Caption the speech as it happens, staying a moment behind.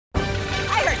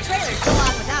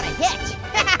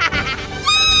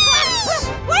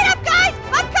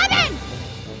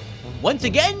once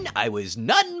again, I was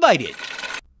not invited.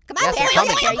 Come on, Yes, Perry.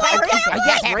 Perry.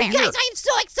 Yes, right here. Guys, I am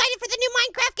so excited for the new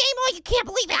Minecraft game. Oh, you can't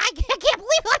believe it. I can't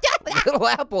believe it. Little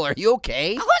Apple, are you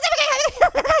okay? Why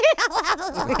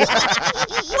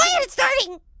is it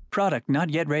starting? Product not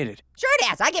yet rated. Sure it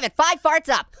has. I give it 5 farts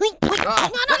up. No.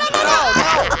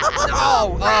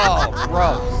 Oh,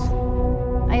 gross.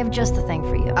 I have just the thing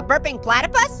for you. A burping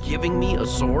platypus? Giving me a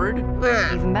sword?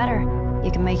 Even better,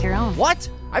 you can make your own. What?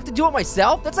 I have to do it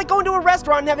myself? That's like going to a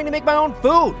restaurant and having to make my own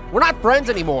food. We're not friends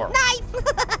anymore. Nice.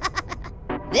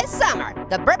 This summer,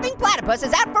 the burping platypus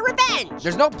is out for revenge.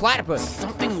 There's no platypus.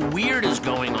 Something weird is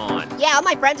going on. Yeah, all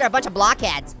my friends are a bunch of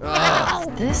blockheads. Is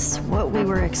this what we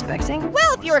were expecting?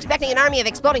 Well, if you were expecting an army of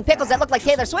exploding pickles that look like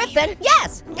Taylor Swift, then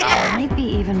yes. There might be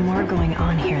even more going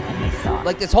on here than we thought.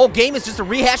 Like this whole game is just a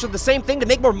rehash of the same thing to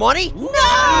make more money? No!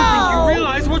 You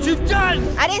realize what you've done?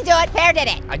 I didn't do it. Pear did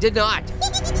it. I did not.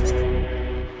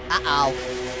 Uh-oh.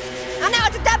 Oh no,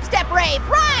 it's a dubstep rave.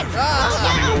 Run!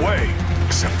 Running away,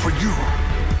 except for you.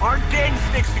 Our gang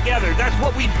sticks together, that's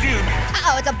what we do.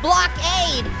 Uh-oh, it's a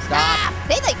blockade. Stop.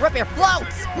 They like rip your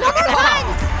floats. No more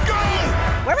runs. Go!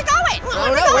 Where are we going? I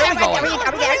don't know. Where are we going?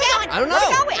 Are we there yet? I don't know.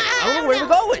 Where are we going? I don't know where we're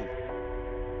going.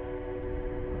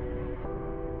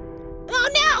 Oh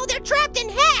no, they're trapped in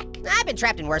heck. I've been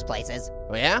trapped in worse places.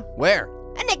 Oh yeah? Where?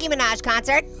 A Nicki Minaj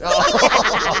concert. Oh.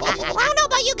 I don't know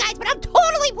about you guys, but I'm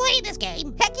totally playing this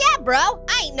game. Heck yeah, bro.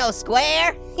 I ain't no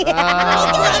square.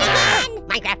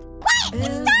 Minecraft. Quiet,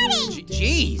 it's starting.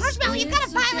 Jeez. Marshmallow, you've got a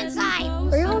file inside.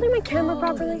 Are you holding my camera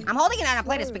properly? I'm holding it on a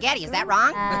plate of spaghetti. Is that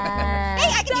wrong?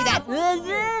 Hey, I can do that.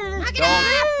 Knock it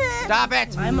off. Stop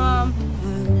it. Hi, Mom.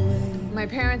 My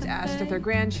parents asked if their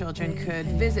grandchildren could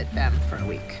visit them for a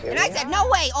week. And I said, no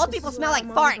way. Old people smell like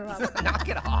farts. Knock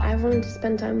it off. I've wanted to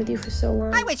spend time with you for so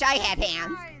long. I wish I had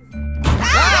hands.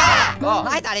 Ah! Oh.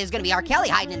 I thought it was gonna be R. Kelly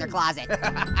hiding in their closet.